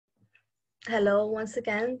Hello, once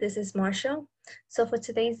again, this is Marshall. So for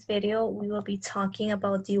today's video, we will be talking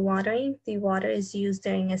about dewatering. Dewater is used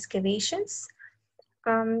during excavations.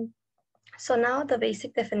 So now the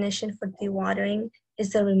basic definition for dewatering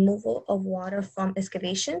is the removal of water from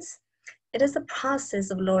excavations. It is the process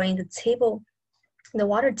of lowering the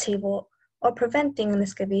water table, or preventing an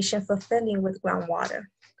excavation from filling with groundwater.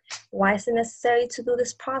 Why is it necessary to do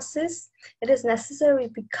this process? It is necessary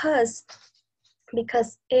because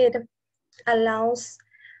it allows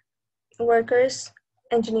workers,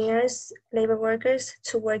 engineers, labor workers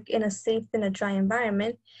to work in a safe and a dry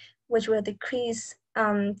environment, which will decrease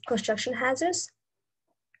construction hazards.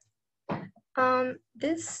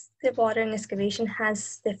 This dewatering excavation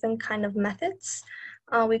has different kind of methods.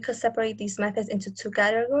 We could separate these methods into two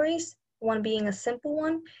categories, one being a simple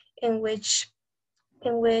one, in which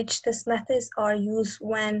these methods are used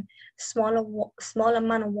when small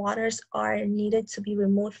amount of waters are needed to be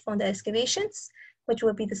removed from the excavations, which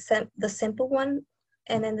would be the simple one.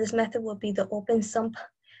 And then this method will be the open sump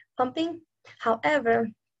pumping. However,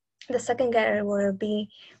 the second category will be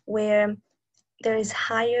where there is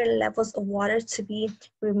higher levels of water to be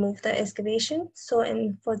removed the excavation. So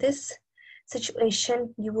for this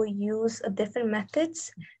situation, you will use different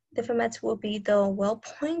methods. Different methods will be the well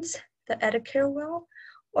points, the Edacare well,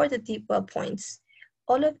 or the deep well points.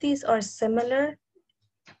 All of these are similar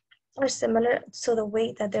to the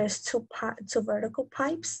way that there's two vertical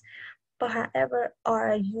pipes, but however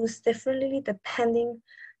are used differently depending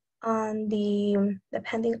on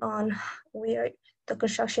where the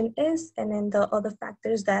construction is, and then the other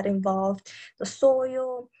factors that involve the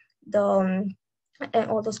soil, and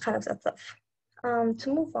all those kind of stuff. To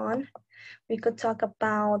move on, we could talk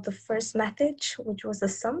about the first method, which was the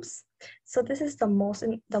sumps. So this is the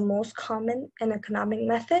most common and economic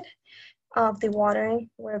method of dewatering,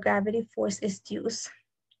 where gravity force is used.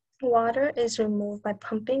 Water is removed by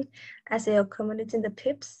pumping as it accumulates in the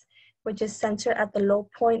pips, which is centered at the low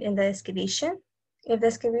point in the excavation. If the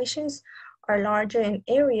excavations are larger in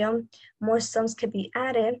area, more sumps can be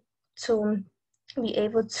added to be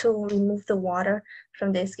able to remove the water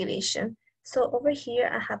from the excavation. So over here,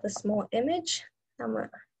 I have a small image. I'm gonna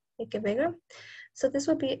make it bigger. So this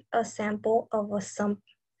would be a sample of a sump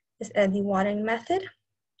dewatering method.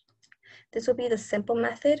 This would be the simple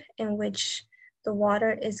method in which the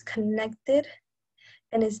water is connected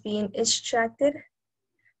and is being extracted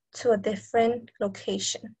to a different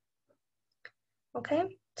location.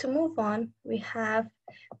 Okay, to move on, we have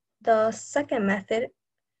the second method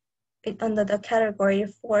under the category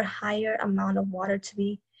for higher amount of water to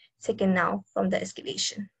be taken out from the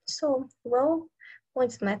excavation. So well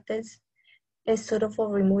points methods is suitable for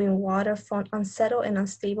removing water from unsettled and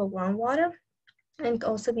unstable groundwater, and can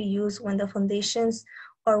also be used when the foundations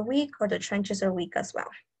are weak or the trenches are weak as well.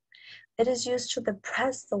 It is used to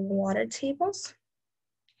depress the water tables.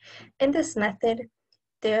 In this method,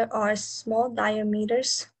 there are small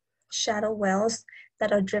diameters shallow wells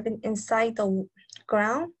that are driven inside the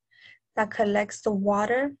ground that collects the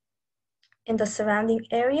water in the surrounding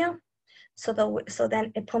area. So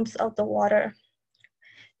then it pumps out the water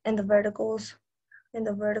in the vertical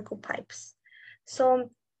pipes. So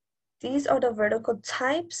these are the vertical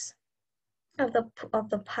types of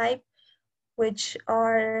the pipe, which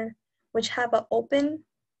have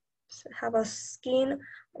a skin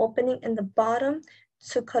opening in the bottom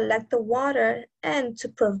to collect the water and to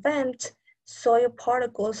prevent soil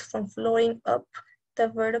particles from flowing up the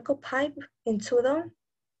vertical pipe into the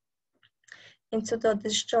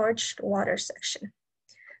discharged water section.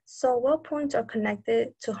 So well points are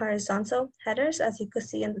connected to horizontal headers, as you can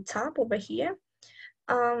see in the top over here.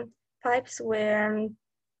 Pipes where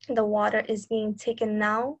the water is being taken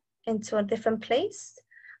now into a different place.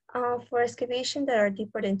 For excavation that are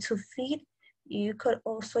deeper than 2 feet, you could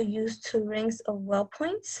also use 2 rings of well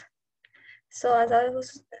points. So as I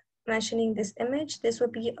was mentioning this image, this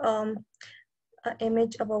would be an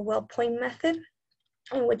image of a well point method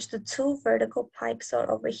in which the 2 vertical pipes are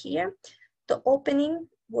over here. The opening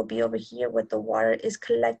will be over here where the water is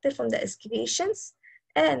collected from the excavations,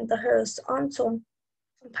 and the horizontal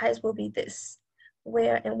pipes will be this,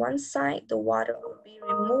 where in one side the water will be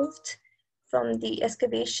removed from the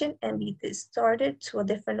excavation and be discarded to a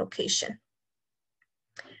different location.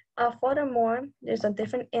 Furthermore, there's a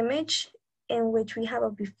different image in which we have a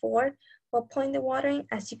before well point dewatering.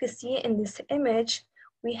 As you can see in this image,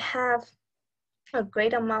 we have a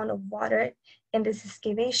great amount of water in these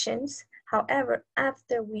excavations. However,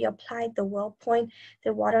 after we apply the well point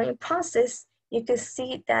dewatering process, you can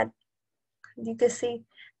see that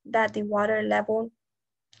the water level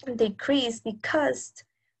decreased because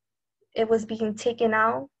it was being taken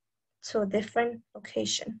out to a different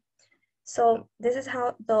location. So this is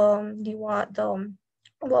how the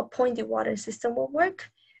well point dewatering system will work,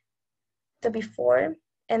 the before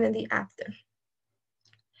and then the after.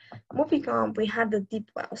 Moving on, we have the deep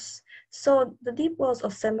wells. So the deep wells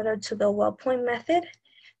are similar to the well point method,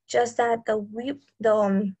 just that the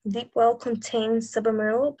deep well contains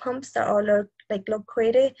submersible pumps that are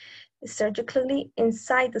located surgically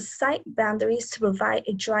inside the site boundaries to provide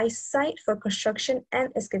a dry site for construction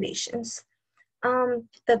and excavations.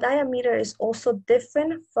 The diameter is also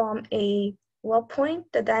different from a well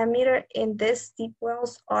point. The diameter in these deep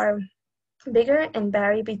wells are bigger and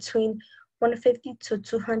vary between 150 to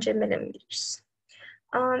 200 millimeters.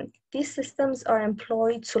 These systems are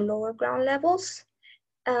employed to lower ground levels.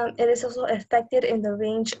 It is also affected in the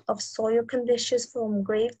range of soil conditions from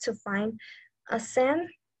grave to fine sand.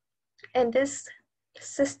 And this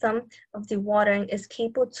system of dewatering is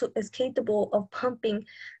capable of pumping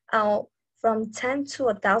out from 10 to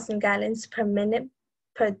 1,000 gallons per minute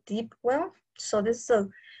per deep well. So this is a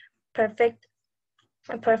perfect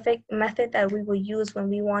method that we will use when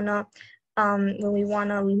we wanna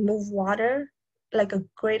remove water, like a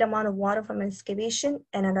great amount of water from excavation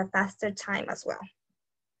and at a faster time as well.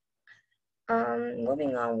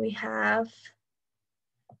 Moving on, we have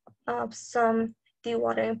some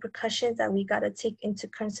dewatering precautions that we gotta take into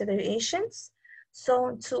considerations.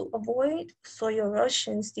 So to avoid soil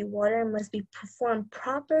erosions, dewatering must be performed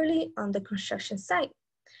properly on the construction site.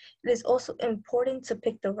 It is also important to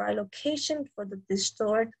pick the right location for the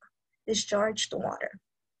discharged water.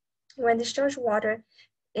 When the discharged water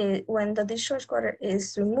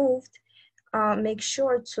is removed, make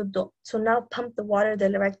sure to not pump the water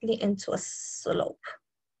directly into a slope.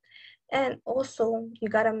 And also, you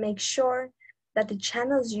gotta make sure that the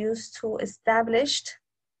channels used to establish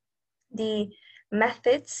the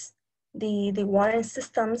methods, the watering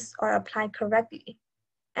systems are applied correctly.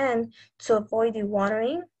 And to avoid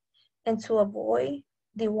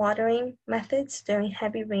dewatering methods during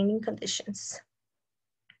heavy raining conditions.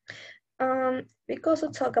 We can also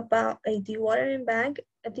talk about a dewatering bag.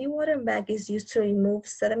 A dewatering bag is used to remove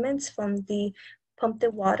sediments from the pumped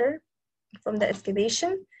water from the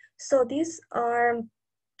excavation. So these are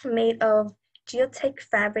made of geotech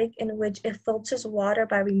fabric in which it filters water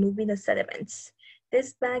by removing the sediments.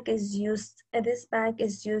 This bag has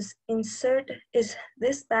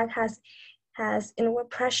inward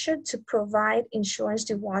pressure to provide insurance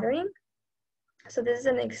dewatering. So this is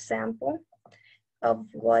an example of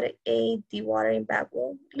what a dewatering bag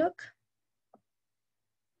will look.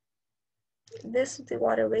 This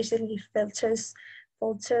dewater basically filters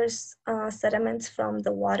sediments from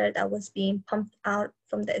the water that was being pumped out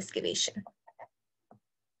from the excavation.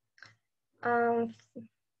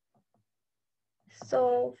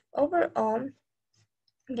 So overall,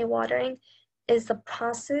 dewatering is the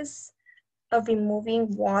process of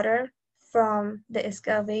removing water from the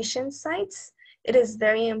excavation sites. It is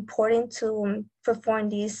very important to perform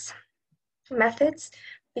these methods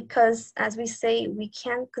because, as we say, we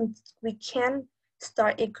can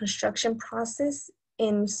start a construction process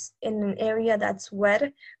in an area that's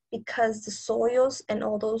wet because the soils and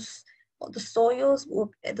the soil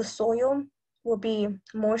will be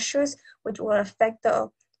moisture, which will affect the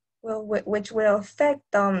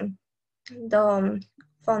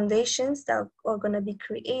foundations that are going to be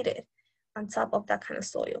created on top of that kind of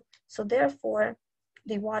soil. So therefore,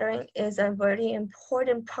 dewatering is a very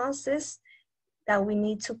important process that we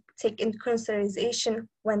need to take into consideration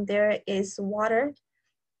when there is watered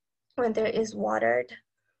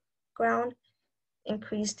ground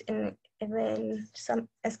increased in some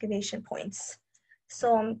excavation points.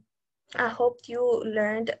 So I hope you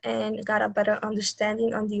learned and got a better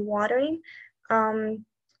understanding on dewatering,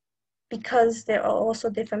 because there are also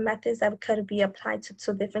different methods that could be applied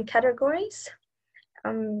to different categories.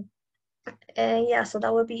 And yeah, so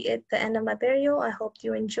that will be it, the end of my video. I hope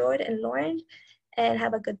you enjoyed and learned, and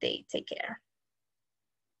have a good day. Take care.